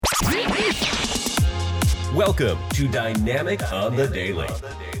Welcome to Dynamic on the Daily,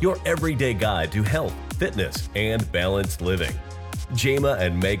 your everyday guide to health, fitness, and balanced living. Jayma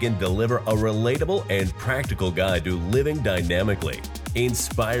and Megan deliver a relatable and practical guide to living dynamically,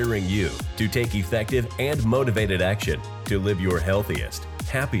 inspiring you to take effective and motivated action to live your healthiest,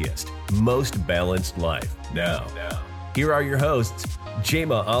 happiest, most balanced life. Now, here are your hosts,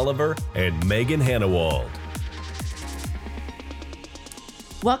 Jayma Oliver and Megan Hannawald.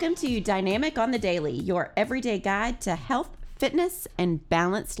 Welcome to Dynamic on the Daily, your everyday guide to health, fitness, and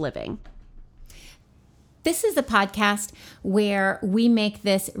balanced living. This is a podcast where we make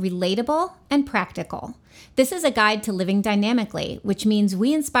this relatable and practical. This is a guide to living dynamically, which means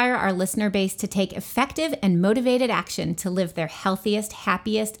we inspire our listener base to take effective and motivated action to live their healthiest,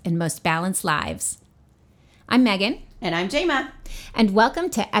 happiest, and most balanced lives. I'm Megan. And I'm Jayma. And welcome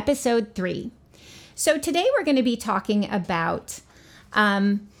to episode 3. So today we're going to be talking about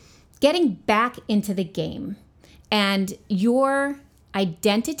getting back into the game and your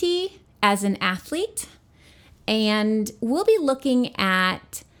identity as an athlete. And we'll be looking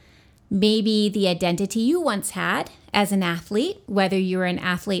at maybe the identity you once had as an athlete, whether you were an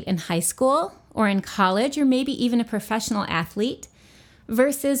athlete in high school or in college, or maybe even a professional athlete,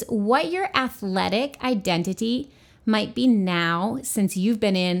 versus what your athletic identity might be now since you've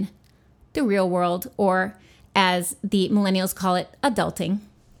been in the real world, or as the millennials call it, adulting.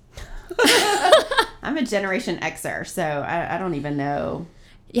 I'm a Generation Xer, so I don't even know.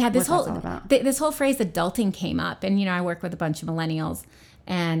 Yeah, this whole phrase adulting came up, and I work with a bunch of millennials,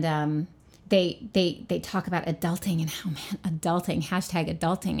 and they talk about adulting and how, man, adulting,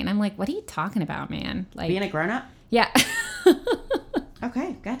 #adulting, and I'm like, what are you talking about, man? Like being a grown-up? Yeah.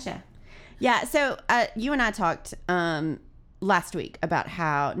 Okay, gotcha. Yeah, so you and I talked last week about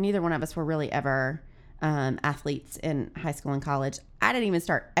how neither one of us were really ever athletes in high school and college. I didn't even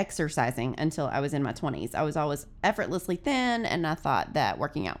start exercising until I was in my 20s. I was always effortlessly thin, and I thought that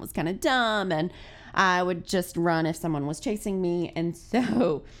working out was kind of dumb, and I would just run if someone was chasing me. And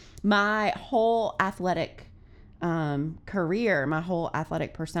so my whole athletic career, my whole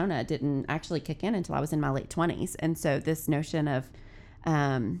athletic persona didn't actually kick in until I was in my late 20s. And so this notion of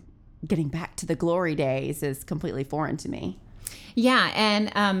getting back to the glory days is completely foreign to me. Yeah,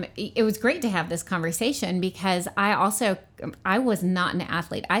 and it was great to have this conversation because I was not an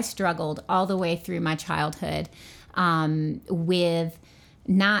athlete. I struggled all the way through my childhood with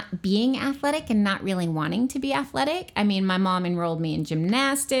not being athletic and not really wanting to be athletic. I mean, my mom enrolled me in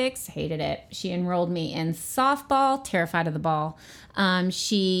gymnastics, hated it. She enrolled me in softball, terrified of the ball.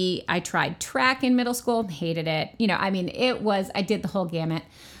 I tried track in middle school, hated it. I did the whole gamut.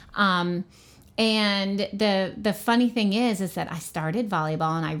 And the funny thing is that I started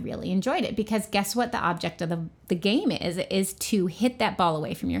volleyball and I really enjoyed it because guess what the object of the game is to hit that ball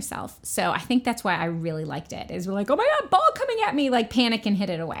away from yourself. So I think that's why I really liked it, is we're like, oh my God, ball coming at me, like panic and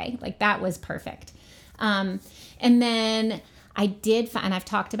hit it away. Like that was perfect. And then I did find, and I've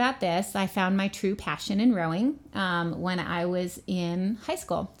talked about this, I found my true passion in rowing when I was in high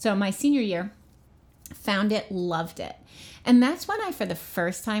school. So my senior year, found it, loved it. And that's when I, for the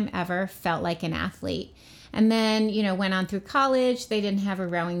first time ever, felt like an athlete. And then, went on through college. They didn't have a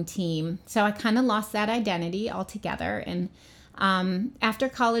rowing team. So I kind of lost that identity altogether. And after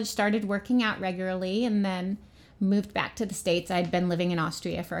college, started working out regularly and then moved back to the States. I'd been living in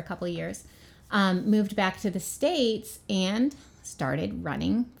Austria for a couple of years. Moved back to the States and started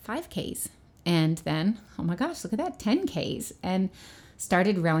running 5Ks. And then, oh my gosh, look at that, 10Ks. And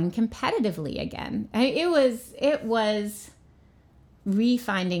started rowing competitively again. It was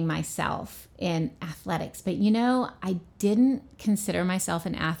refinding myself in athletics. But I didn't consider myself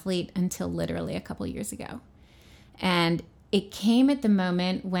an athlete until literally a couple years ago. And it came at the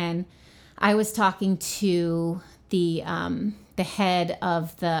moment when I was talking to the head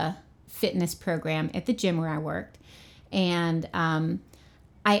of the fitness program at the gym where I worked. And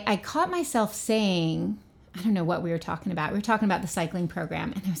I caught myself saying, I don't know what we were talking about. We were talking about the cycling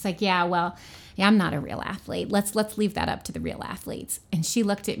program. And I was like, I'm not a real athlete. Let's leave that up to the real athletes. And she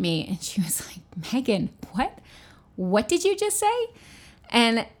looked at me and she was like, Megan, what did you just say?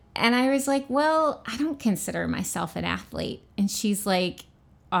 And I was like, well, I don't consider myself an athlete. And she's like,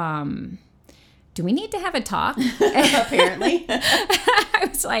 do we need to have a talk? Apparently. I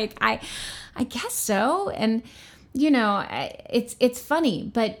was like, I guess so. And it's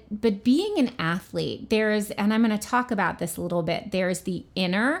funny, but being an athlete, and I'm going to talk about this a little bit, there's the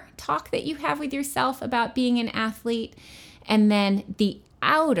inner talk that you have with yourself about being an athlete, and then the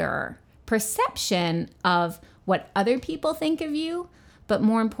outer perception of what other people think of you, but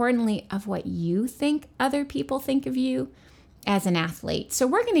more importantly, of what you think other people think of you as an athlete. So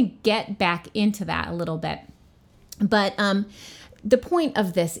we're going to get back into that a little bit. But the point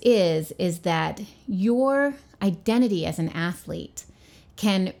of this is that your identity as an athlete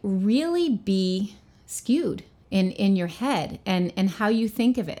can really be skewed in your head and how you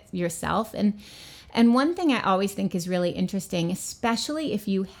think of it yourself. And one thing I always think is really interesting, especially if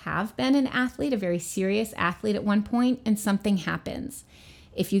you have been an athlete, a very serious athlete at one point, and something happens.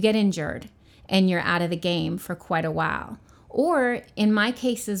 If you get injured and you're out of the game for quite a while, or in my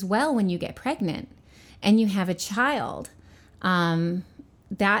case as well, when you get pregnant and you have a child,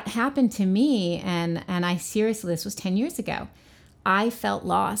 that happened to me. And I seriously, this was 10 years ago. I felt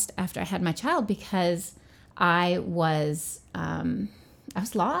lost after I had my child because I was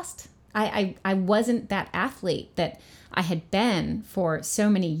lost. I wasn't that athlete that I had been for so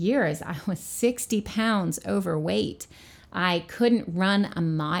many years. I was 60 pounds overweight. I couldn't run a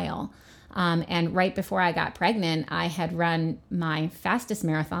mile. And right before I got pregnant, I had run my fastest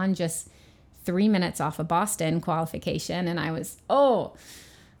marathon just 3 minutes off of Boston qualification. And I was,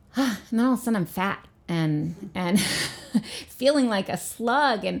 and then all of a sudden I'm fat and feeling like a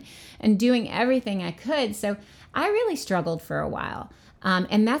slug and doing everything I could. So I really struggled for a while.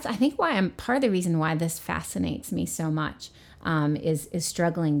 And that's, I think, why part of the reason why this fascinates me so much, is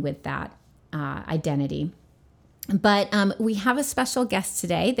struggling with that identity. But we have a special guest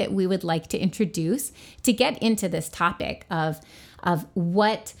today that we would like to introduce to get into this topic of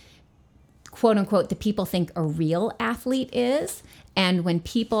what, quote unquote, the people think a real athlete is, and when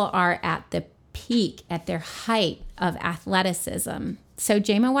people are at the peak, at their height of athleticism. So,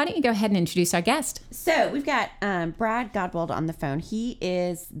 Jayma, why don't you go ahead and introduce our guest? So we've got Brad Godbold on the phone. He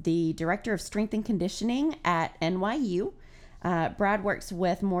is the Director of Strength and Conditioning at NYU. Brad works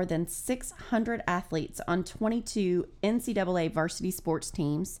with more than 600 athletes on 22 NCAA varsity sports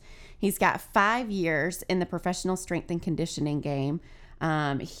teams. He's got 5 years in the professional strength and conditioning game.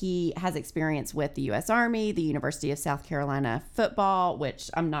 He has experience with the U.S. Army, the University of South Carolina football, which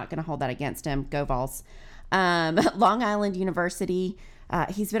I'm not going to hold that against him. Go Vols. Long Island University.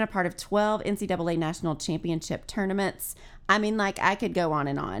 He's been a part of 12 NCAA national championship tournaments. I mean, like, I could go on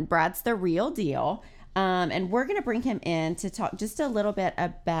and on. Brad's the real deal. And we're going to bring him in to talk just a little bit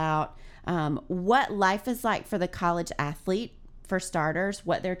about what life is like for the college athlete, for starters,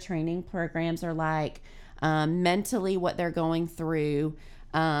 what their training programs are like, mentally, what they're going through.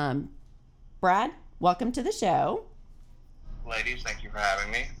 Brad, welcome to the show. Ladies, thank you for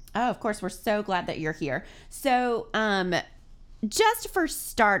having me. Oh, of course. We're so glad that you're here. So, just for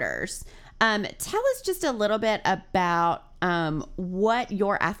starters, tell us just a little bit about what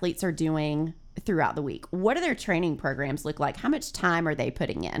your athletes are doing throughout the week. What do their training programs look like? How much time are they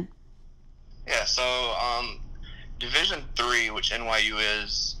putting in? Yeah, so Division III, which NYU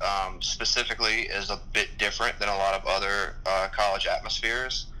is specifically, is a bit different than a lot of other college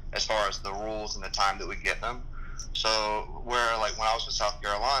atmospheres as far as the rules and the time that we get them. So where, like, when I was in South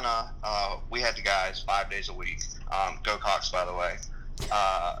Carolina, we had the guys 5 days a week. Go Cox, by the way.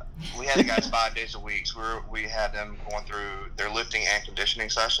 We had the guys 5 days a week. So we had them going through their lifting and conditioning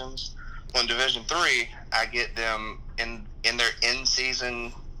sessions. On Division III, I get them in their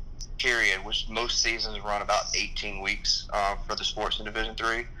in-season period, which most seasons run about 18 weeks for the sports in Division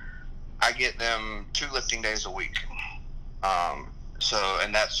III. I get them 2 lifting days a week.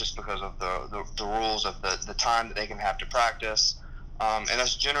 And that's just because of the rules of the time that they can have to practice. And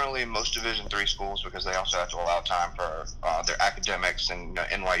that's generally most Division III schools, because they also have to allow time for their academics, and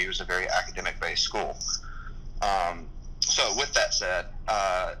NYU is a very academic-based school. So with that said,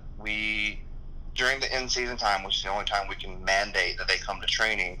 during the in-season time, which is the only time we can mandate that they come to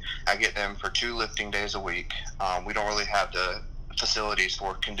training, I get them for 2 lifting days a week. We don't really have the facilities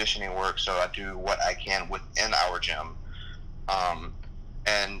for conditioning work, so I do what I can within our gym.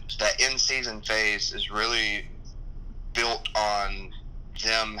 And that in-season phase is really built on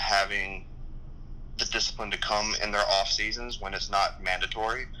them having the discipline to come in their off seasons when it's not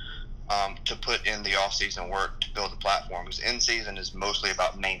mandatory, to put in the off season work to build the platform, because in season is mostly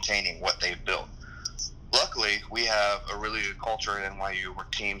about maintaining what they've built. Luckily, we have a really good culture at NYU where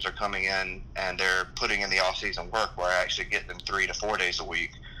teams are coming in and they're putting in the off season work, where I actually get them 3 to 4 days a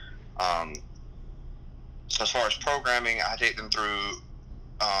week. So as far as programming, I take them through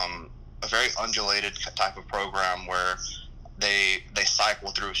a very undulated type of program where they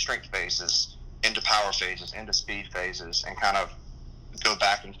cycle through strength phases, into power phases, into speed phases, and kind of go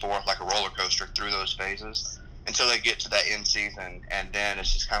back and forth like a roller coaster through those phases until they get to that end season. And then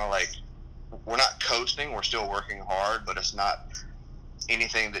it's just kind of like, we're not coasting, we're still working hard, but it's not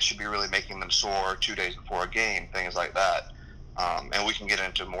anything that should be really making them sore 2 days before a game, things like that. And we can get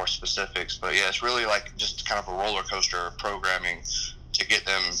into more specifics, but yeah, it's really like just kind of a roller coaster of programming to get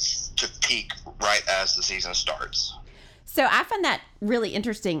them to peak right as the season starts. So I find that really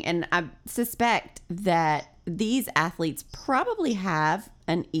interesting, and I suspect that these athletes probably have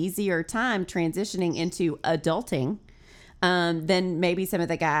an easier time transitioning into adulting than maybe some of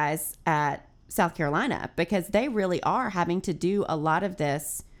the guys at South Carolina, because they really are having to do a lot of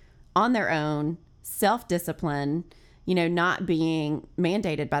this on their own, self-discipline, not being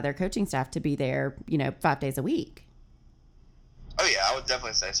mandated by their coaching staff to be there, 5 days a week. Oh yeah, I would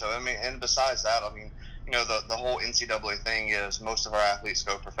definitely say so. I mean, and besides that, I mean, the whole NCAA thing is most of our athletes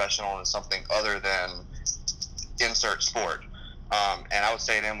go professional in something other than insert sport. And I would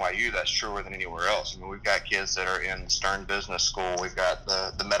say at NYU, that's truer than anywhere else. I mean, we've got kids that are in Stern Business School. We've got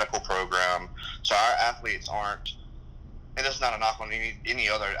the medical program. So our athletes aren't, and this is not a knock on any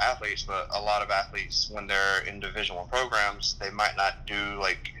other athletes, but a lot of athletes, when they're in Division I programs, they might not do,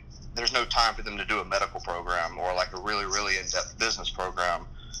 there's no time for them to do a medical program or like a really, really in-depth business program.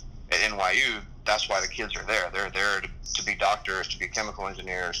 At NYU, that's why the kids are there. They're there to be doctors, to be chemical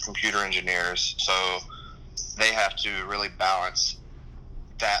engineers, computer engineers. So they have to really balance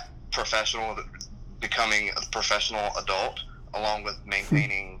that becoming a professional adult along with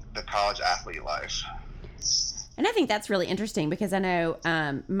maintaining the college athlete life. And I think that's really interesting because I know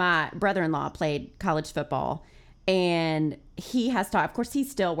my brother-in-law played college football, and he has taught, of course, he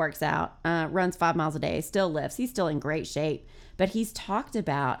still works out, runs 5 miles a day, still lifts. He's still in great shape. But he's talked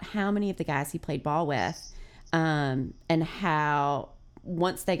about how many of the guys he played ball with and how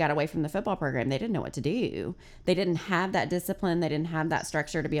once they got away from the football program, they didn't know what to do. They didn't have that discipline. They didn't have that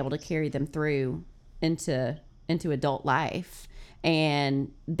structure to be able to carry them through into adult life.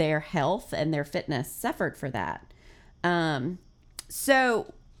 And their health and their fitness suffered for that.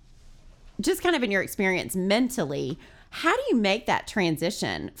 So just kind of in your experience mentally, how do you make that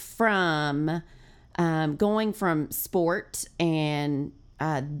transition from going from sport and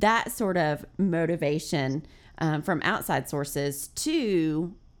that sort of motivation from outside sources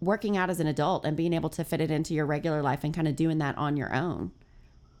to working out as an adult and being able to fit it into your regular life and kind of doing that on your own?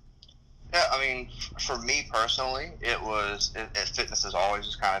 Yeah, I mean, for me personally, fitness has always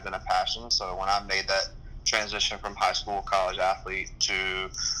just kind of been a passion. So when I made that transition from high school, college athlete to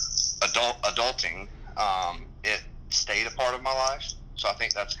adulting, it stayed a part of my life. So I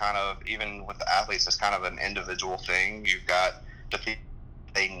think that's kind of, even with the athletes, it's kind of an individual thing. You've got the people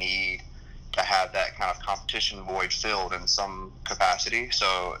they need to have that kind of competition void filled in some capacity.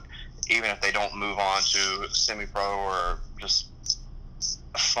 So even if they don't move on to semi-pro or just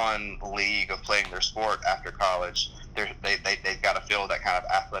a fun league of playing their sport after college, they've got to fill that kind of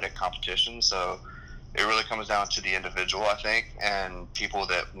athletic competition. So it really comes down to the individual, I think, and people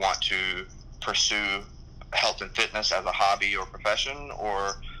that want to pursue health and fitness as a hobby or profession,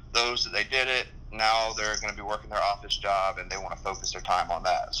 or those that they did it, now they're going to be working their office job and they want to focus their time on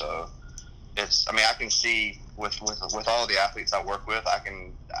that. So I can see with all the athletes I work with, I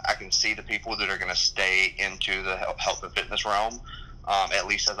can see the people that are going to stay into the health and fitness realm, at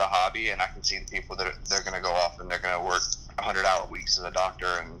least as a hobby, and I can see the people that they're going to go off and they're going to work 100-hour weeks as a doctor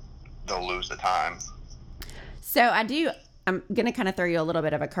and they'll lose the time. So I'm going to kind of throw you a little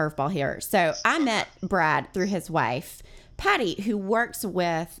bit of a curveball here. So I met Brad through his wife, Patty, who works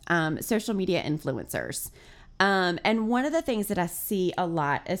with social media influencers. And one of the things that I see a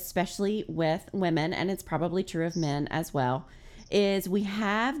lot, especially with women, and it's probably true of men as well, is we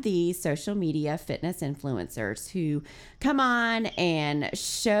have these social media fitness influencers who come on and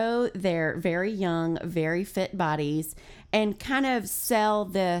show their very young, very fit bodies and kind of sell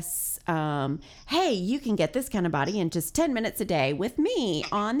this, hey, you can get this kind of body in just 10 minutes a day with me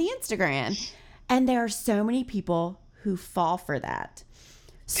on the Instagram. And there are so many people who fall for that.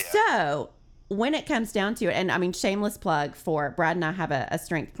 Yeah. So when it comes down to it, and I mean, shameless plug for Brad and I have a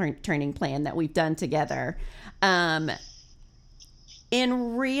strength training plan that we've done together.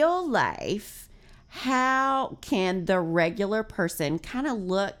 In real life, how can the regular person kind of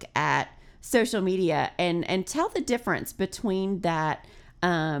look at social media and tell the difference between that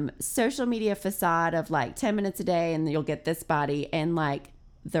social media facade of like 10 minutes a day and you'll get this body and like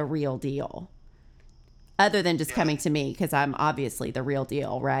the real deal? Other than just coming to me, because I'm obviously the real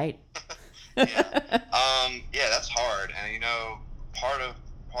deal, right? Yeah, that's hard. And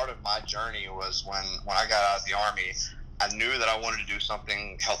part of my journey was when I got out of the Army, I knew that I wanted to do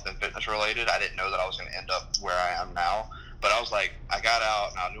something health and fitness related. I didn't know that I was going to end up where I am now. But I was like, I got out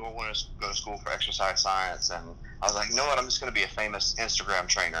and I knew I wanted to go to school for exercise science. And I was like, you know what? I'm just going to be a famous Instagram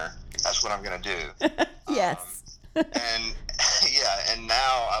trainer. That's what I'm going to do. Yes. And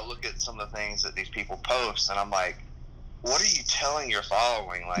now I look at some of the things that these people post and I'm like, what are you telling your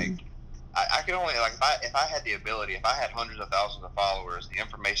following? Like, I could only, like, if I had the ability, if I had hundreds of thousands of followers, the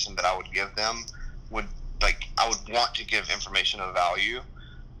information that I would give them would like, I would want to give information of value,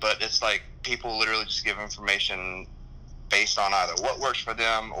 but it's like people literally just give information based on either what works for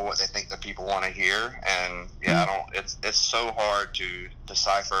them or what they think that people want to hear. And it's so hard to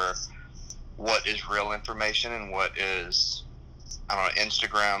decipher what is real information and what is, I don't know,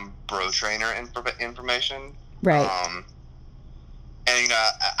 Instagram bro trainer information. Right. And, you know,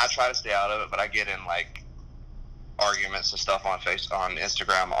 I try to stay out of it, but I get in, like, arguments and stuff on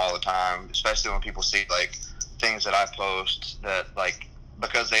Instagram all the time, especially when people see, like, things that I post that, like,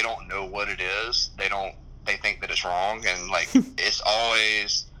 because they don't know what it is, they think that it's wrong. And, like, it's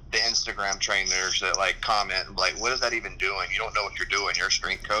always the Instagram trainers that, like, comment, like, what is that even doing? You don't know what you're doing. You're a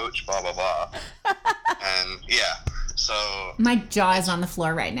strength coach, blah, blah, blah. And, yeah, so. My jaw is on the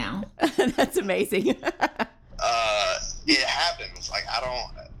floor right now. That's amazing. It happens. Like,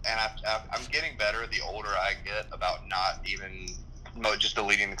 I'm getting better the older I get about not even, just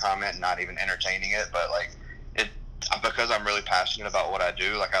deleting the comment and not even entertaining it. But, like, because I'm really passionate about what I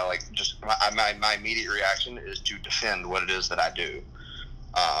do, like, I like just my immediate reaction is to defend what it is that I do.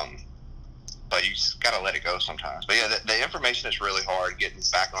 But you just gotta let it go sometimes. But yeah, the information is really hard getting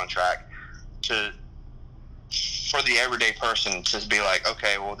back on track for the everyday person to be like,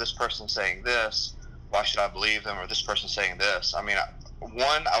 okay, well, this person's saying this, why should I believe them? Or this person's saying this. I mean,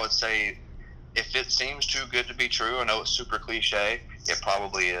 I would say, if it seems too good to be true, I know it's super cliche, it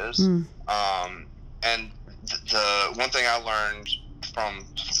probably is. And the one thing I learned from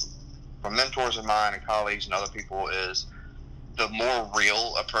mentors of mine and colleagues and other people is, the more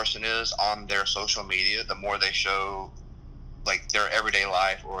real a person is on their social media, the more they show, like, their everyday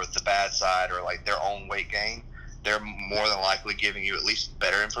life or the bad side or, like, their own weight gain, they're more than likely giving you at least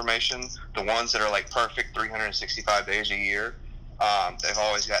better information. The ones that are, like, perfect 365 days a year, they've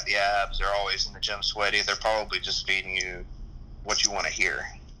always got the abs, they're always in the gym sweaty, they're probably just feeding you what you want to hear.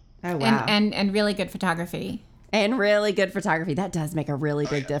 Oh, wow. And really good photography. And really good photography. That does make a really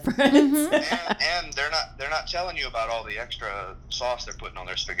big difference. And they're not telling you about all the extra sauce they're putting on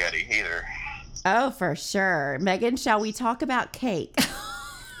their spaghetti either. Oh, for sure. Megan, shall we talk about cake?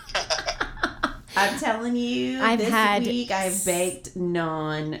 I'm telling you, this week I've baked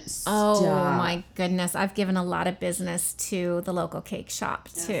non-stop. Oh, my goodness. I've given a lot of business to the local cake shop,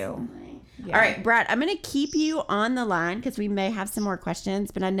 too. Yeah. All right, Brad, I'm going to keep you on the line because we may have some more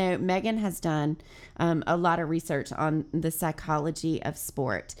questions, but I know Megan has done a lot of research on the psychology of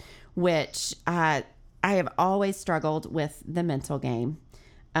sport, which I have always struggled with the mental game.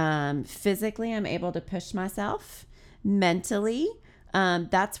 Physically, I'm able to push myself. Mentally,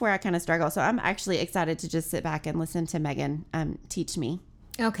 that's where I kind of struggle. So I'm actually excited to just sit back and listen to Megan teach me.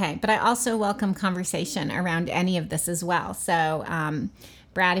 Okay, but I also welcome conversation around any of this as well. So,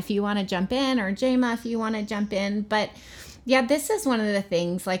 Brad, if you want to jump in, or Jema, if you want to jump in. But yeah, this is one of the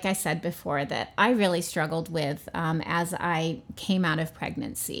things, like I said before, that I really struggled with as I came out of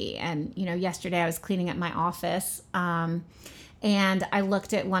pregnancy. And, you know, yesterday I was cleaning up my office and I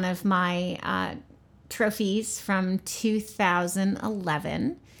looked at one of my trophies from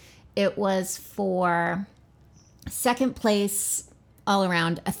 2011. It was for second place all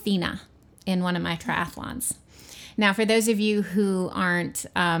around Athena in one of my triathlons. Now, for those of you who aren't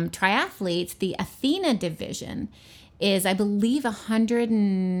triathletes, the Athena division is, I believe,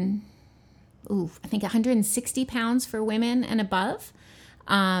 160 pounds for women and above.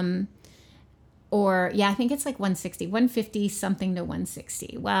 I think it's like 150 something to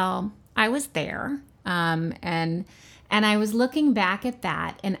 160. Well, I was there, and I was looking back at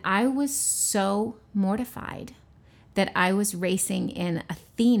that, and I was so mortified that I was racing in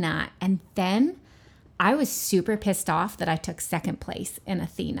Athena, and then I was super pissed off that I took second place in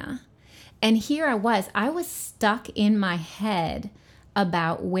Athena. And here I was stuck in my head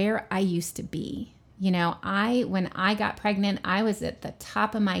about where I used to be. You know, when I got pregnant, I was at the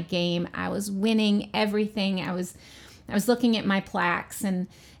top of my game. I was winning everything. I was looking at my plaques, and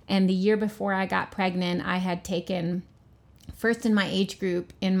the year before I got pregnant, I had taken first in my age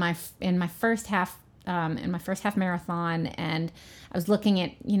group in my first half marathon, and I was looking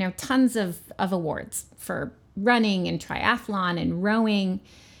at, you know, tons of awards for running and triathlon and rowing.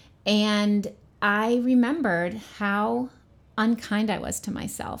 And I remembered how unkind I was to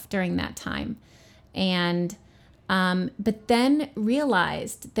myself during that time. And, but then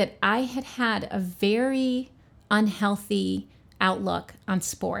realized that I had a very unhealthy outlook on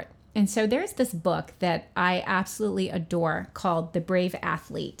sport. And so there's this book that I absolutely adore called The Brave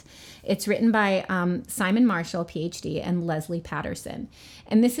Athlete. It's written by Simon Marshall, PhD, and Leslie Patterson.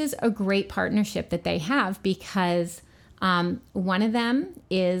 And this is a great partnership that they have because one of them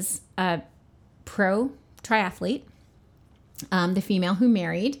is a pro triathlete, the female who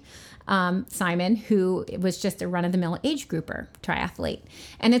married. Simon, who was just a run-of-the-mill age grouper triathlete.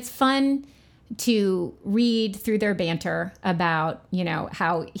 And it's fun to read through their banter about,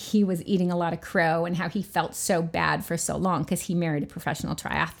 how he was eating a lot of crow and how he felt so bad for so long because he married a professional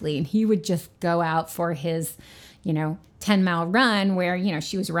triathlete, and he would just go out for his, 10-mile run where,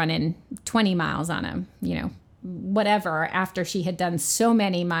 she was running 20 miles on a, whatever, after she had done so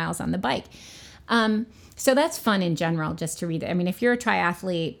many miles on the bike. So that's fun in general, just to read it. I mean, if you're a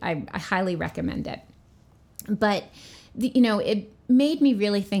triathlete, I highly recommend it. But, it made me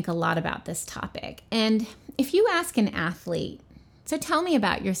really think a lot about this topic. And if you ask an athlete, so tell me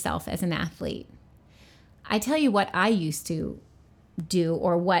about yourself as an athlete, I tell you what I used to do,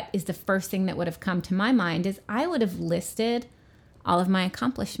 or what is the first thing that would have come to my mind, is I would have listed all of my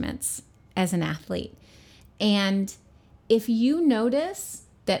accomplishments as an athlete. And if you notice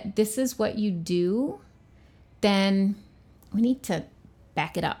that this is what you do, then we need to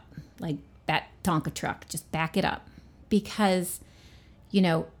back it up, like that Tonka truck, just back it up. Because,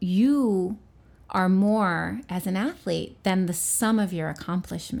 you are more as an athlete than the sum of your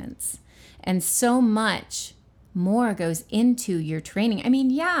accomplishments. And so much more goes into your training. I mean,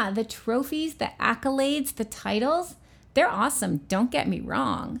 yeah, the trophies, the accolades, the titles, they're awesome. Don't get me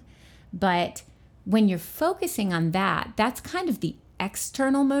wrong. But when you're focusing on that, that's kind of the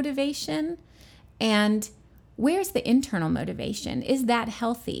external motivation. And where's the internal motivation? Is that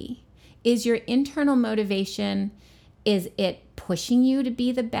healthy? Is your internal motivation, is it pushing you to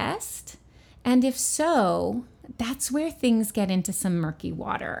be the best? And if so, that's where things get into some murky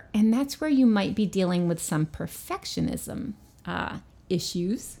water. And that's where you might be dealing with some perfectionism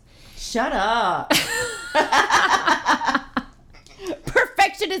issues. Shut up.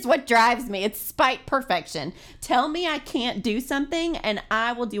 Perfection is what drives me. It's spite perfection. Tell me I can't do something and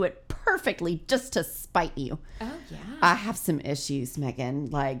I will do it perfectly just to spite you. Oh, yeah. I have some issues,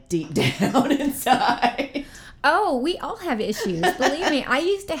 Megan, like deep down inside. Oh, we all have issues. Believe me, I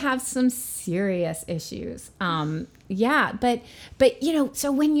used to have some serious issues. Yeah, but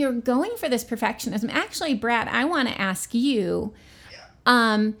so when you're going for this perfectionism, actually, Brad, I want to ask you,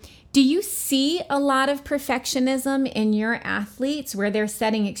 do you see a lot of perfectionism in your athletes where they're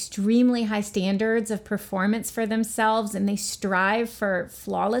setting extremely high standards of performance for themselves and they strive for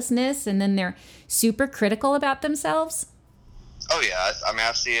flawlessness, and then they're super critical about themselves? Oh yeah, I mean,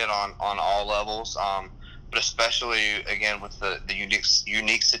 I see it on all levels. But especially again with the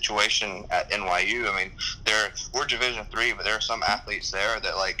unique situation at NYU. I mean, we're Division III, but there are some athletes there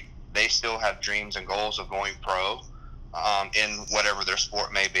that they still have dreams and goals of going pro in whatever their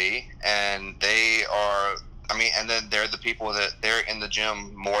sport may be, and they are. I mean, and then they're the people that they're in the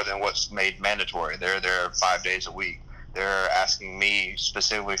gym more than what's made mandatory. They're there 5 days a week. They're asking me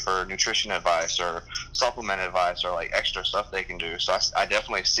specifically for nutrition advice or supplement advice or extra stuff they can do. So I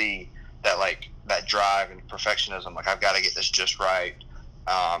definitely see that that drive and perfectionism, I've got to get this just right,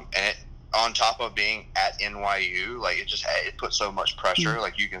 and it, on top of being at NYU, it puts so much pressure.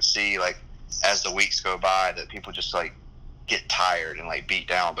 You can see as the weeks go by that people just get tired and beat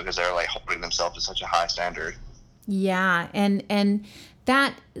down because they're holding themselves to such a high standard. Yeah, and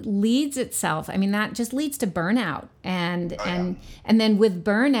that leads itself. I mean, that just leads to burnout, and then with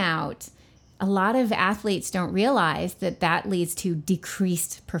burnout, a lot of athletes don't realize that leads to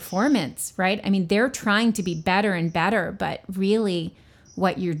decreased performance, right? I mean, they're trying to be better and better, but really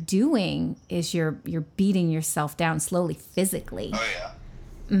what you're doing is you're beating yourself down slowly physically. Oh, yeah.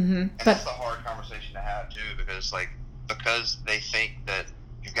 Mm-hmm. And that's a hard conversation to have, too, because they think that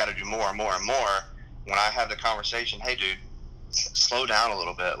you've got to do more and more and more. When I have the conversation, hey, dude, slow down a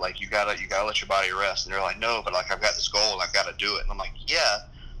little bit. You gotta let your body rest. And they're like, no, but I've got this goal and I've got to do it. And I'm like, yeah.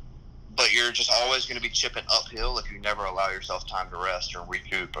 But you're just always going to be chipping uphill if you never allow yourself time to rest or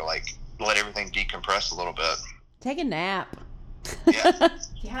recoup or let everything decompress a little bit. Take a nap. Yeah.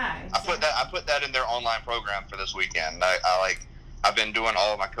 Yeah. Exactly. I put that in their online program for this weekend. I've been doing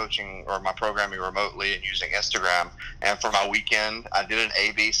all of my coaching or my programming remotely and using Instagram. And for my weekend, I did an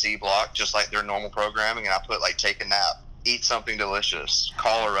ABC block just like their normal programming, and I put take a nap, eat something delicious,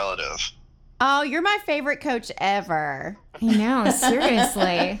 call a relative. Oh, you're my favorite coach ever. I know,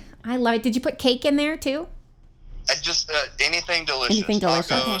 seriously. I love it. Did you put cake in there too? Just anything delicious. Anything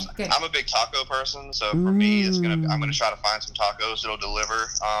delicious. Tacos. Okay, good. I'm a big taco person, so for me, I'm gonna try to find some tacos that'll deliver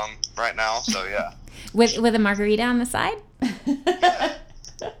right now. So yeah. With a margarita on the side? Yeah.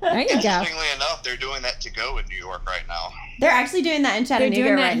 There you go. Interestingly enough, they're doing that to go in New York right now. They're actually doing that in Chattanooga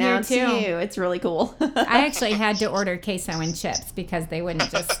doing that right now here, too. It's really cool. I actually had to order queso and chips because they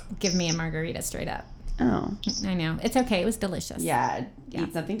wouldn't just give me a margarita straight up. Oh. I know. It's okay. It was delicious. Yeah.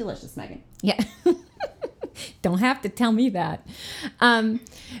 Eat something delicious, Megan. Yeah. Don't have to tell me that.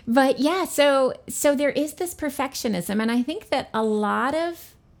 But yeah, so there is this perfectionism. And I think that a lot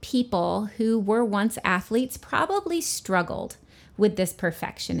of people who were once athletes probably struggled with this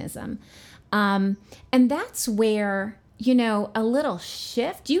perfectionism. And that's where, a little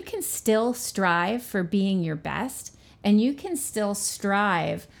shift, you can still strive for being your best, and you can still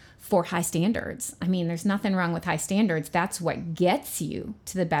strive for high standards. I mean, there's nothing wrong with high standards. That's what gets you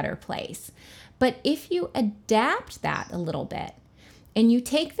to the better place. But if you adapt that a little bit and you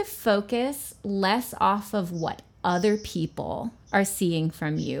take the focus less off of what other people are seeing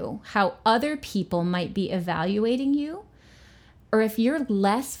from you, how other people might be evaluating you, or if you're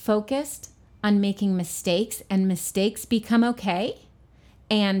less focused on making mistakes and mistakes become okay,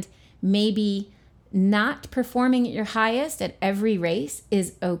 and maybe not performing at your highest at every race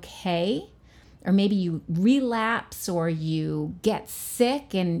is okay, or maybe you relapse or you get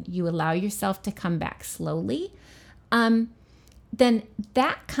sick and you allow yourself to come back slowly, then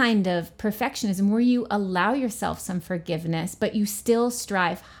that kind of perfectionism where you allow yourself some forgiveness, but you still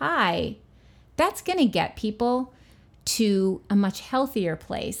strive high, that's going to get people to a much healthier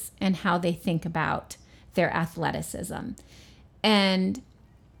place in how they think about their athleticism. And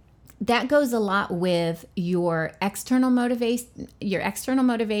that goes a lot with your external motivators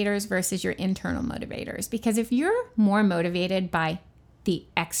versus your internal motivators. Because if you're more motivated by the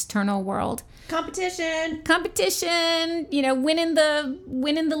external world, competition, winning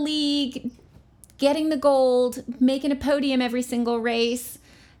the league, getting the gold, making a podium every single race,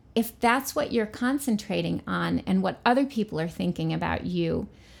 if that's what you're concentrating on and what other people are thinking about you,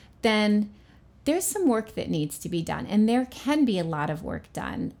 then there's some work that needs to be done. And there can be a lot of work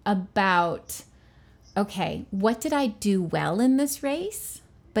done about, okay, what did I do well in this race?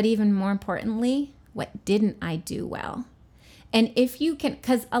 But even more importantly, what didn't I do well? And if you can,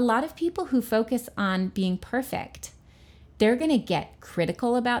 because a lot of people who focus on being perfect, they're going to get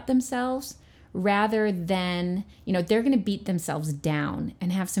critical about themselves rather than, they're going to beat themselves down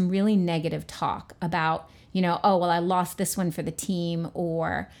and have some really negative talk about, oh, well, I lost this one for the team,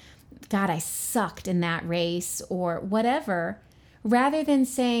 or God, I sucked in that race, or whatever, rather than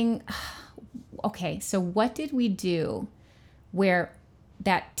saying, okay, so what did we do where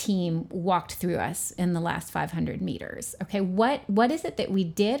that team walked through us in the last 500 meters? Okay, what is it that we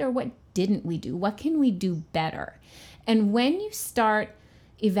did, or what didn't we do? What can we do better? And when you start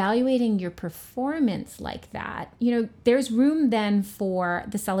evaluating your performance like that, there's room then for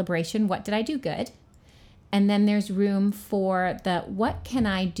the celebration. What did I do good? And then there's room for the, what can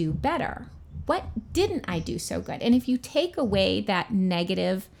I do better? What didn't I do so good? And if you take away that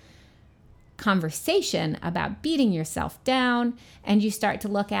negative conversation about beating yourself down, and you start to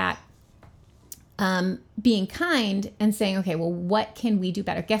look at being kind and saying, okay, well, what can we do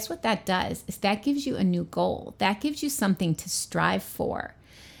better? Guess what that does is that gives you a new goal. That gives you something to strive for.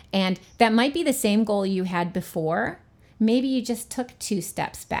 And that might be the same goal you had before. Maybe you just took 2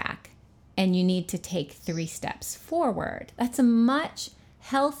 steps back and you need to take 3 steps forward. That's a much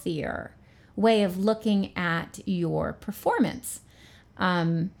healthier way of looking at your performance.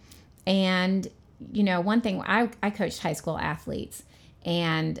 And, one thing, I coached high school athletes,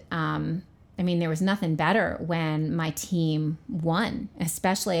 and there was nothing better when my team won,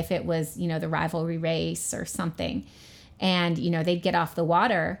 especially if it was, the rivalry race or something. And, they'd get off the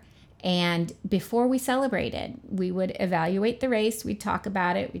water, and before we celebrated, we would evaluate the race. We'd talk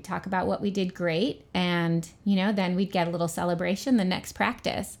about it. We'd talk about what we did great. And, then we'd get a little celebration the next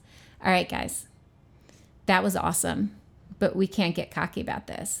practice. All right, guys, that was awesome, but we can't get cocky about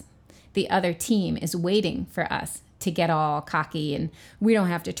this. The other team is waiting for us to get all cocky, and we don't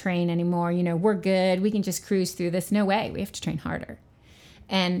have to train anymore. We're good. We can just cruise through this. No way. We have to train harder.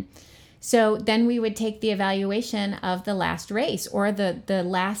 And so then we would take the evaluation of the last race, or the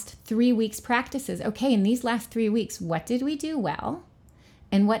last 3 weeks practices. Okay, in these last 3 weeks, what did we do well?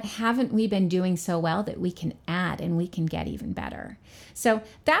 And what haven't we been doing so well that we can add and we can get even better? So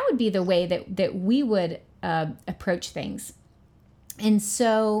that would be the way that we would approach things. And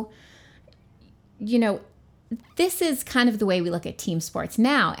so, this is kind of the way we look at team sports.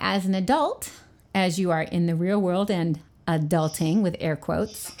 Now, as an adult, as you are in the real world and adulting with air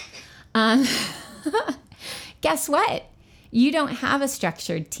quotes, guess what? You don't have a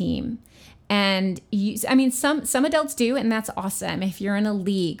structured team. And some adults do, and that's awesome if you're in a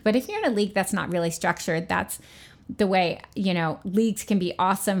league. But if you're in a league that's not really structured, that's the way, leagues can be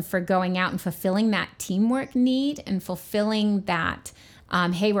awesome for going out and fulfilling that teamwork need and fulfilling that,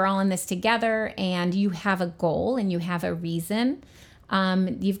 hey, we're all in this together, and you have a goal and you have a reason.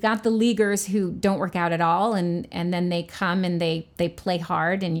 You've got the leaguers who don't work out at all, and then they come and they play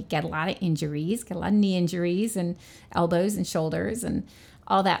hard, and you get a lot of injuries, get a lot of knee injuries and elbows and shoulders and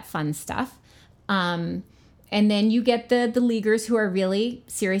all that fun stuff. And then you get the leaguers who are really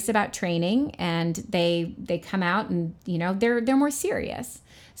serious about training, and they come out and, you know, they're more serious.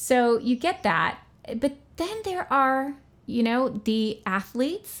 So you get that. But then there are, you know, the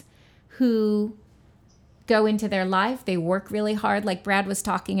athletes who go into their life, they work really hard, like Brad was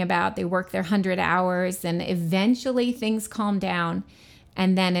talking about, they work their 100 hours, and eventually things calm down.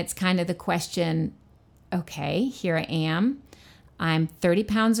 And then it's kind of the question, okay, here I am. I'm 30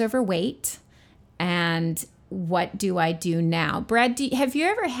 pounds overweight, and what do I do now? Brad, have you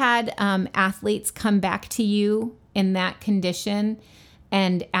ever had athletes come back to you in that condition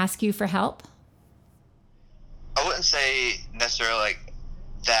and ask you for help? I wouldn't say necessarily like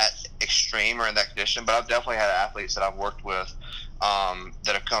that extreme or in that condition, but I've definitely had athletes that I've worked with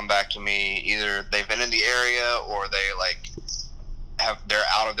that have come back to me. Either they've been in the area or they're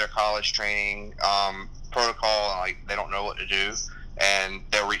out of their college training protocol and like they don't know what to do, and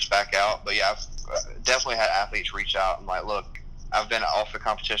they'll reach back out. But yeah, I've definitely had athletes reach out and like, look, I've been off the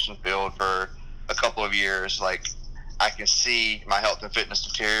competition field for a couple of years. Like, I can see my health and fitness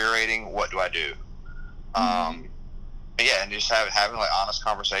deteriorating. What do I do? Yeah, and just having like honest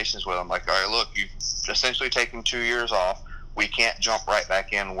conversations with them. Like, all right, look, you've essentially taken 2 years off. We can't jump right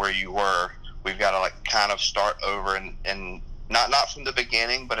back in where you were. We've got to like kind of start over and not from the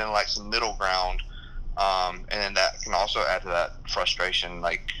beginning, but in like some middle ground. And then that can also add to that frustration.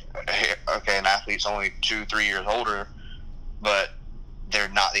 Like, okay, an athlete's only 2-3 years older, but they're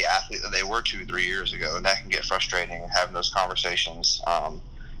not the athlete that they were 2-3 years ago, and that can get frustrating having those conversations.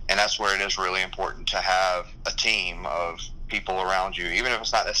 And that's where it is really important to have a team of people around you, even if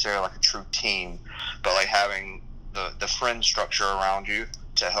it's not necessarily like a true team, but like having the friend structure around you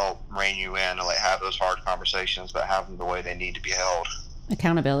to help rein you in and like have those hard conversations, but have them the way they need to be held.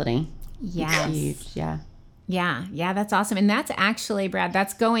 Accountability. Yes. Huge. Yeah. Yeah, that's awesome. And that's actually, Brad,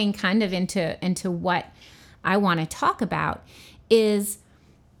 that's going kind of into what I want to talk about, is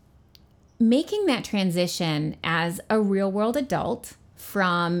making that transition as a real world adult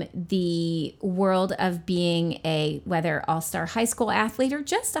from the world of being a, whether all-star high school athlete or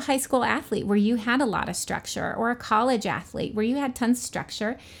just a high school athlete where you had a lot of structure, or a college athlete where you had tons of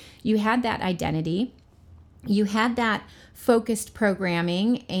structure, you had that identity, you had that focused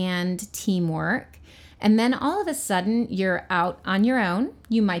programming and teamwork. And then all of a sudden you're out on your own.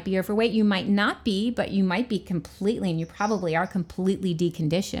 You might be overweight, you might not be, but you might be completely, and you probably are completely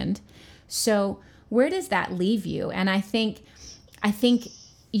deconditioned. So where does that leave you? And I think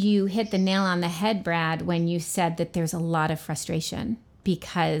you hit the nail on the head, Brad, when you said that there's a lot of frustration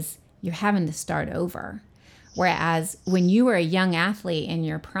because you're having to start over. Whereas when you were a young athlete in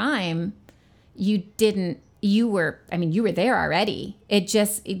your prime, you were there already. It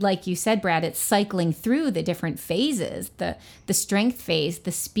just, like you said, Brad, it's cycling through the different phases, the strength phase,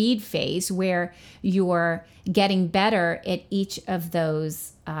 the speed phase, where you're getting better at each of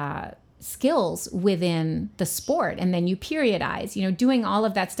those skills within the sport. And then you periodize, doing all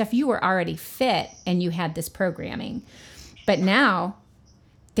of that stuff. You were already fit and you had this programming. But now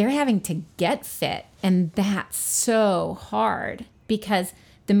they're having to get fit. And that's so hard because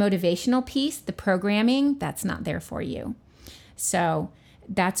the motivational piece, the programming, that's not there for you. So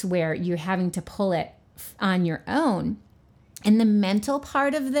that's where you're having to pull it on your own. And the mental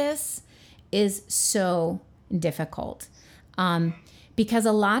part of this is so difficult. Because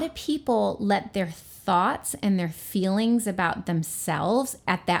a lot of people let their thoughts and their feelings about themselves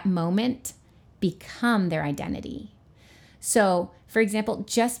at that moment become their identity. So, for example,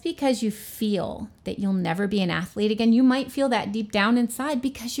 just because you feel that you'll never be an athlete again, you might feel that deep down inside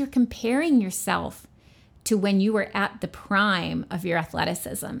because you're comparing yourself to when you were at the prime of your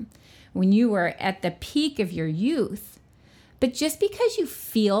athleticism, when you were at the peak of your youth. But just because you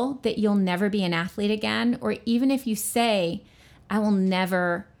feel that you'll never be an athlete again, or even if you say, I will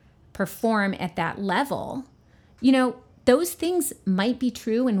never perform at that level, those things might be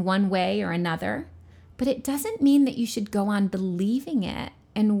true in one way or another, but it doesn't mean that you should go on believing it,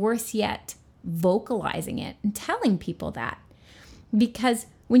 and worse yet, vocalizing it and telling people that. Because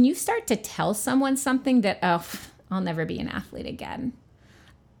when you start to tell someone something that, I'll never be an athlete again.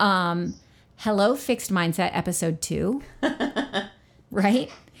 Hello, Fixed Mindset episode 2, right?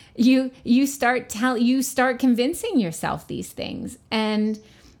 You start convincing yourself these things, and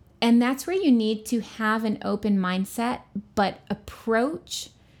that's where you need to have an open mindset, but approach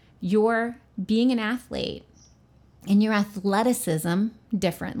your being an athlete and your athleticism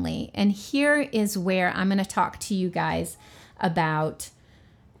differently. And here is where I'm going to talk to you guys about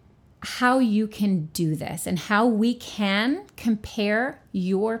how you can do this and how we can compare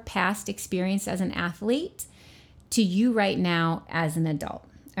your past experience as an athlete to you right now as an adult.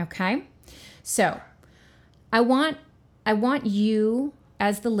 Okay? So I want you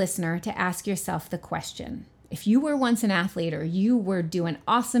as the listener to ask yourself the question. If you were once an athlete or you were doing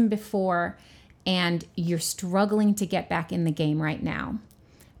awesome before and you're struggling to get back in the game right now,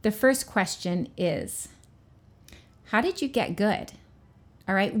 the first question is, how did you get good?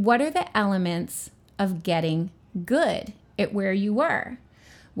 All right, what are the elements of getting good at where you were?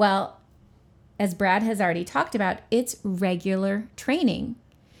 Well, as Brad has already talked about, it's regular training.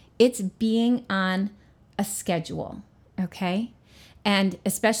 It's being on a schedule, okay? And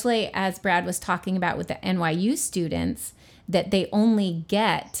especially as Brad was talking about with the NYU students, that they only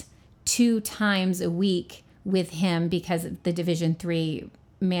get 2 times a week with him because of the Division III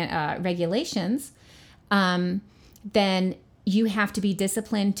regulations, then you have to be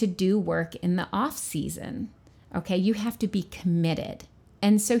disciplined to do work in the off season. Okay, you have to be committed.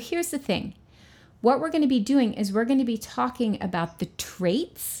 And so here's the thing. What we're going to be doing is we're going to be talking about the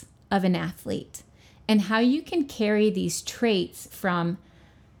traits of an athlete and how you can carry these traits from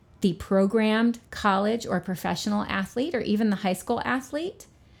the programmed college or professional athlete or even the high school athlete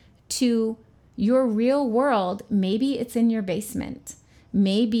to your real world. Maybe it's in your basement.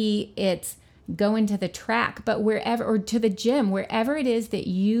 Maybe it's going to the track, but wherever, or to the gym, wherever it is that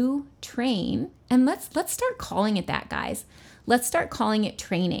you train. And let's start calling it that, guys. Let's start calling it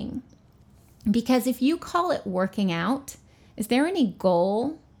training. Because if you call it working out, is there any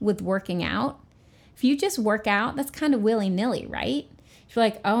goal with working out? If you just work out, that's kind of willy-nilly, right? If you're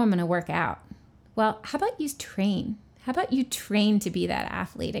like, oh, I'm going to work out. Well, how about you train? How about you train to be that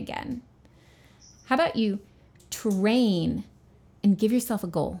athlete again? How about you train and give yourself a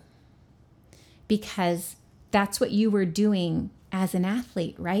goal? Because that's what you were doing as an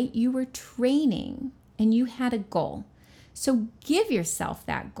athlete, right? You were training and you had a goal. So give yourself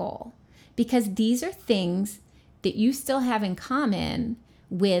that goal, because these are things that you still have in common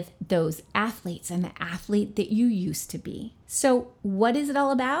with those athletes and the athlete that you used to be. So what is it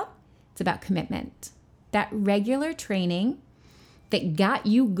all about? It's about commitment. That regular training that got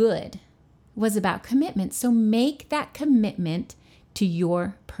you good was about commitment. So make that commitment to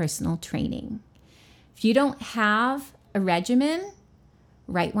your personal training. If you don't have a regimen,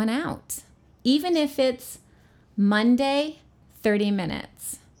 write one out. Even if it's Monday, 30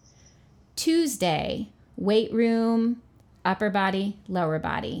 minutes. Tuesday, weight room, upper body, lower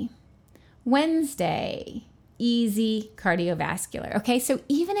body. Wednesday, easy cardiovascular. Okay, so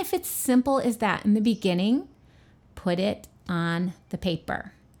even if it's simple as that in the beginning, put it on the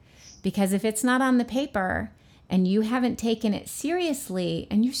paper. Because if it's not on the paper and you haven't taken it seriously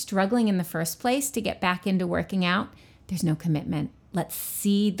and you're struggling in the first place to get back into working out, there's no commitment. Let's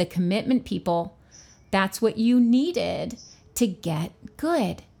see the commitment, people. That's what you needed to get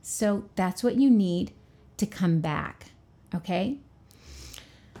good. So that's what you need to come back, okay?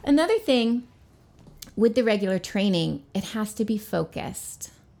 Another thing with the regular training, it has to be focused,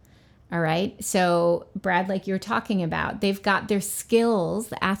 all right? So Brad, like you're talking about, they've got their skills,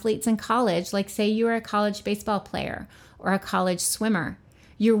 the athletes in college, like say you're a college baseball player or a college swimmer.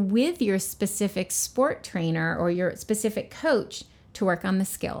 You're with your specific sport trainer or your specific coach to work on the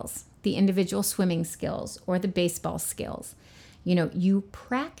skills, the individual swimming skills or the baseball skills. You know, you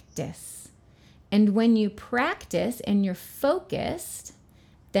practice. And when you practice and you're focused,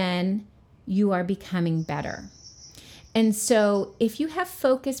 then you are becoming better. And so if you have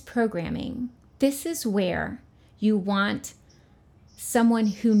focused programming, this is where you want someone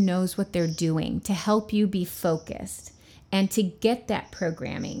who knows what they're doing to help you be focused and to get that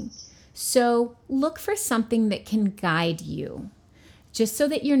programming. So look for something that can guide you, just so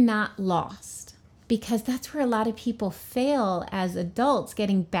that you're not lost, because that's where a lot of people fail as adults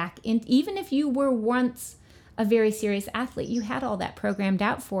getting back in. Even if you were once a very serious athlete, you had all that programmed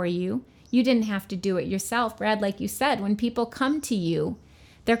out for you. You didn't have to do it yourself. Brad, like you said, when people come to you,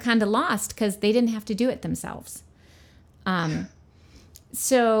 they're kind of lost because they didn't have to do it themselves.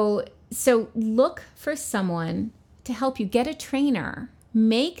 So look for someone to help you. Get a trainer.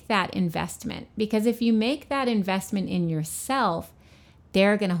 Make that investment, because if you make that investment in yourself,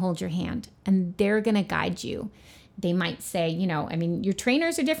 they're going to hold your hand and they're going to guide you. They might say, you know, I mean, your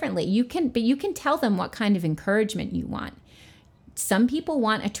trainers are differently. You can tell them what kind of encouragement you want. Some people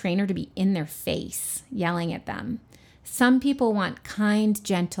want a trainer to be in their face, yelling at them. Some people want kind,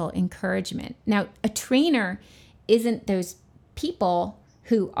 gentle encouragement. Now, a trainer isn't those people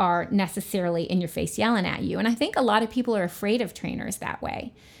who are necessarily in your face yelling at you. And I think a lot of people are afraid of trainers that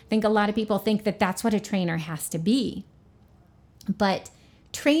way. I think a lot of people think that that's what a trainer has to be. But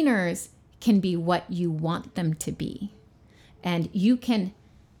trainers can be what you want them to be. And you can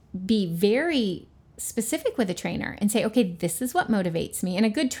be very specific with a trainer and say, okay, this is what motivates me. And a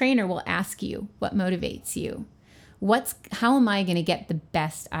good trainer will ask you what motivates you. How am I going to get the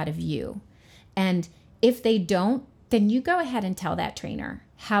best out of you? And if they don't, then you go ahead and tell that trainer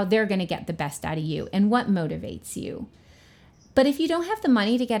how they're going to get the best out of you and what motivates you. But if you don't have the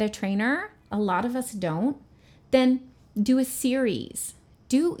money to get a trainer, a lot of us don't, then do a series.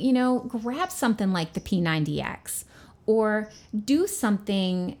 Grab something like the P90X, or do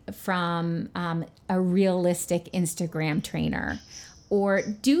something from a realistic Instagram trainer, or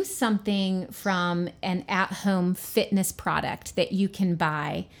do something from an at-home fitness product that you can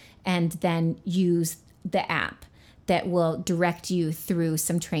buy and then use the app that will direct you through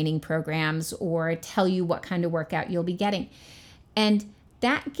some training programs or tell you what kind of workout you'll be getting. And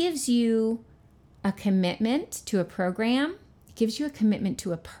that gives you a commitment to a program, it gives you a commitment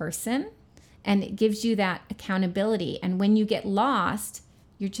to a person, and it gives you that accountability. And when you get lost,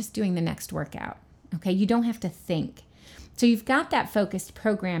 you're just doing the next workout. Okay, you don't have to think. So you've got that focused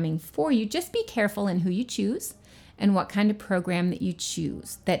programming for you. Just be careful in who you choose and what kind of program that you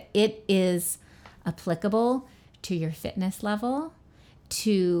choose, that it is applicable to your fitness level,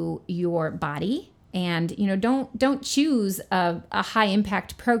 to your body. And, don't choose a high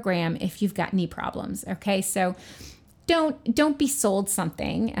impact program if you've got knee problems. Okay. So don't be sold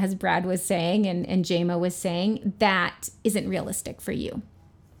something, as Brad was saying, and Jama was saying, that isn't realistic for you.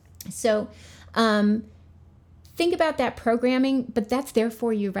 So, think about that programming, but that's there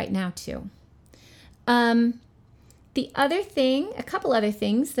for you right now too. The other thing, a couple other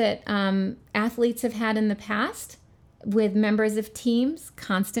things that athletes have had in the past with members of teams,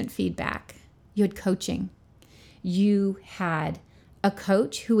 constant feedback. You had coaching. You had a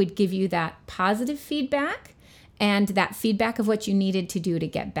coach who would give you that positive feedback and that feedback of what you needed to do to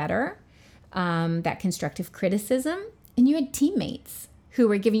get better, that constructive criticism. And you had teammates who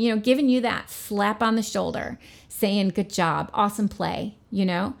were giving you that slap on the shoulder, saying, good job, awesome play,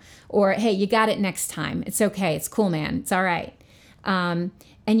 or, hey, you got it next time. It's okay. It's cool, man. It's all right. And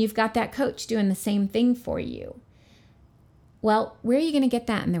you've got that coach doing the same thing for you. Well, where are you going to get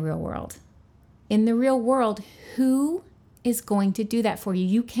that in the real world? In the real world, who is going to do that for you?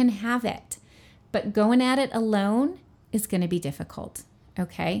 You can have it, but going at it alone is going to be difficult.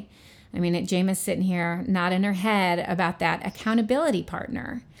 Okay. I mean, Jama's sitting here nodding her head about that accountability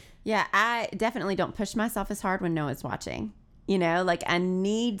partner. Yeah, I definitely don't push myself as hard when Noah's watching. I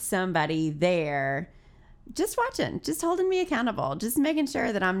need somebody there just watching, just holding me accountable, just making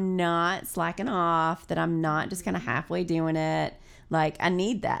sure that I'm not slacking off, that I'm not just kind of halfway doing it. I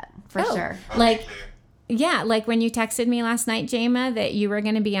need that for sure. Like when you texted me last night, Jama, that you were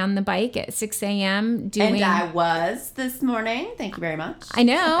going to be on the bike at 6 a.m. doing... And I was this morning. Thank you very much. I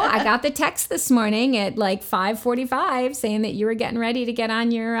know. I got the text this morning at 5:45 saying that you were getting ready to get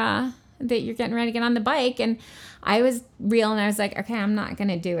on your... that you're getting ready to get on the bike. And I was real and I was like, okay, I'm not going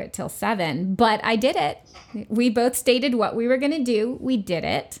to do it till 7. But I did it. We both stated what we were going to do. We did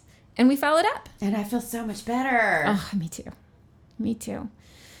it. And we followed up. And I feel so much better. Oh, me too. Me too.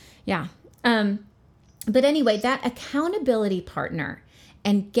 Yeah. But anyway, that accountability partner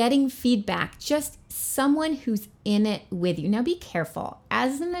and getting feedback, just someone who's in it with you. Now be careful.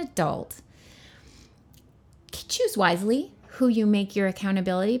 As an adult, choose wisely who you make your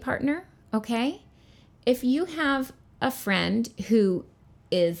accountability partner, okay? If you have a friend who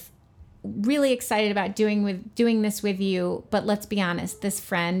is really excited about doing this with you, but let's be honest, this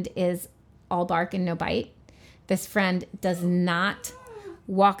friend is all bark and no bite. This friend does not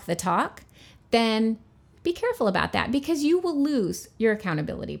walk the talk, then be careful about that because you will lose your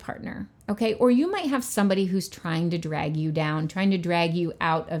accountability partner, okay? Or you might have somebody who's trying to drag you down, trying to drag you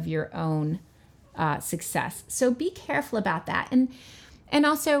out of your own success. So be careful about that. And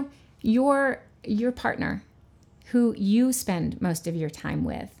also your partner who you spend most of your time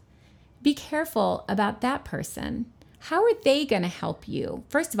with, be careful about that person. How are they going to help you?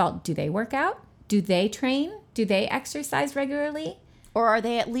 First of all, do they work out? Do they train? Do they exercise regularly? Or are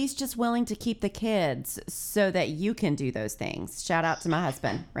they at least just willing to keep the kids so that you can do those things? Shout out to my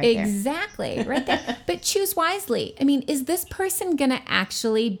husband right there. Exactly, right there. But choose wisely. I mean, is this person going to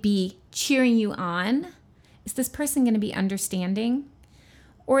actually be cheering you on? Is this person going to be understanding?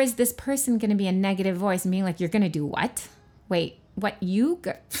 Or is this person going to be a negative voice and being like, you're going to do what? Wait, what you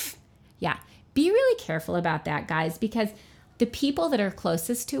go? Yeah, be really careful about that, guys, because the people that are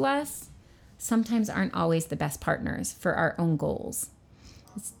closest to us sometimes aren't always the best partners for our own goals.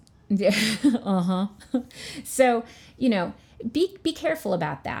 Yeah. So, be careful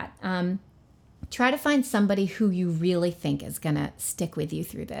about that. try to find somebody who you really think is going to stick with you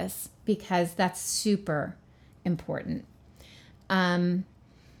through this, because that's super important.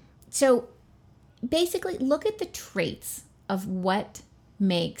 So basically, look at the traits of what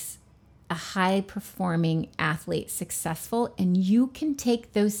makes a high-performing athlete successful, and you can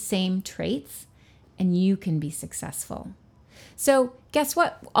take those same traits and you can be successful. So guess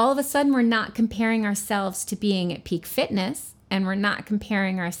what? All of a sudden, we're not comparing ourselves to being at peak fitness, and we're not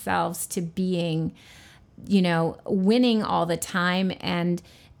comparing ourselves to being, winning all the time and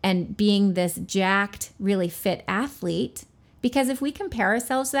being this jacked, really fit athlete. Because if we compare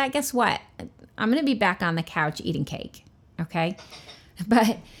ourselves to that, guess what? I'm going to be back on the couch eating cake. Okay.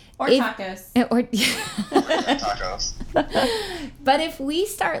 Tacos. Tacos. But if we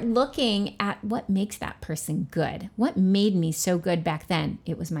start looking at what makes that person good, what made me so good back then,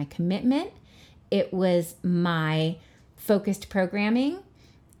 it was my commitment. It was my focused programming.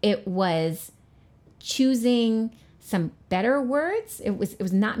 It was choosing some better words. It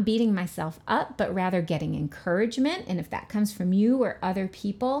was not beating myself up, but rather getting encouragement. And if that comes from you or other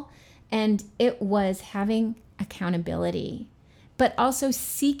people, and it was having accountability, but also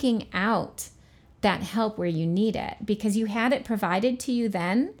seeking out that help where you need it, because you had it provided to you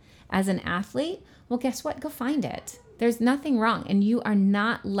then as an athlete. Well, guess what? Go find it. There's nothing wrong. And you are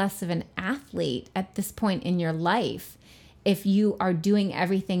not less of an athlete at this point in your life if you are doing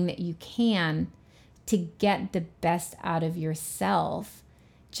everything that you can to get the best out of yourself,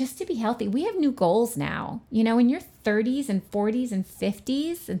 just to be healthy. We have new goals now. In your 30s and 40s and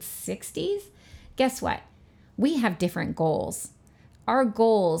 50s and 60s, guess what? We have different goals. Our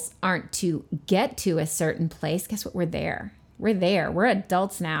goals aren't to get to a certain place. Guess what? We're there. We're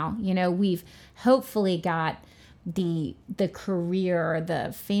adults now. We've hopefully got the career,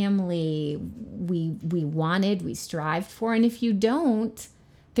 the family we wanted, we strived for. And if you don't,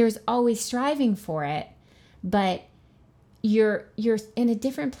 there's always striving for it, but you're in a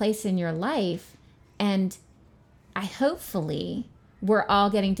different place in your life. And hopefully we're all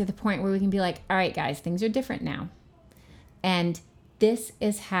getting to the point where we can be like, all right, guys, things are different now. And this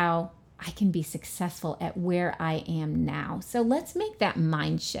is how I can be successful at where I am now. So let's make that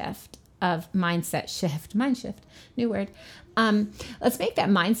mindset shift, new word. Let's make that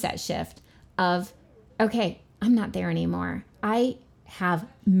mindset shift of, okay, I'm not there anymore. I have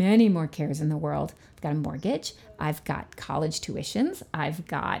many more cares in the world. I've got a mortgage. I've got college tuitions. I've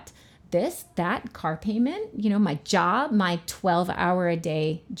got this, that, car payment, my job, my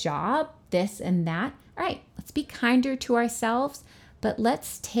 12-hour-a-day job, this and that. All right, let's be kinder to ourselves, but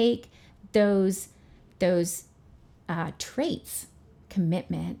let's take those traits,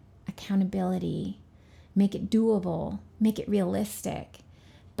 commitment, accountability, make it doable, make it realistic,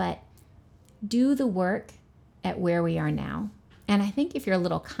 but do the work at where we are now. And I think if you're a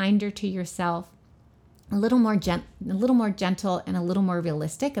little kinder to yourself, a little more gentle and a little more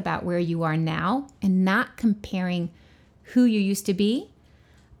realistic about where you are now, and not comparing who you used to be,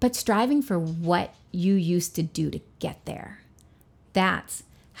 but striving for what you used to do to get there. That's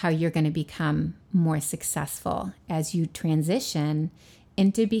how you're going to become more successful as you transition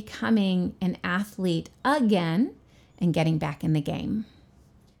into becoming an athlete again and getting back in the game.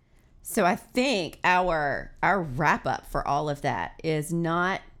 So I think our wrap up for all of that is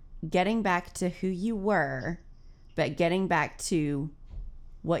not getting back to who you were, but getting back to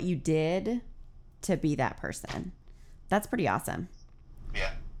what you did to be that person. That's pretty awesome.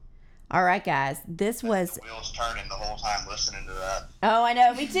 Yeah. All right, guys. This was the wheels turning the whole time listening to that. Oh, I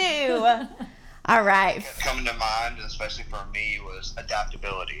know, me too. All right. Coming to mind, especially for me, was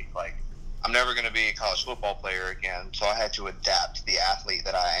adaptability. Like, I'm never going to be a college football player again, so I had to adapt to the athlete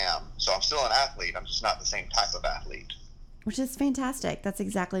that I am. So I'm still an athlete. I'm just not the same type of athlete. Which is fantastic. That's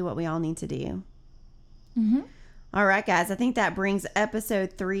exactly what we all need to do. Mm-hmm. All right, guys. I think that brings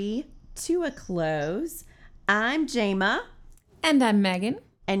episode 3 to a close. I'm Jama. And I'm Megan.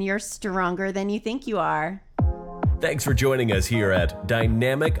 And you're stronger than you think you are. Thanks for joining us here at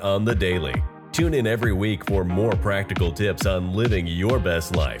Dynamic on the Daily. Tune in every week for more practical tips on living your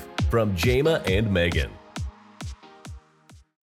best life from Jama and Megan.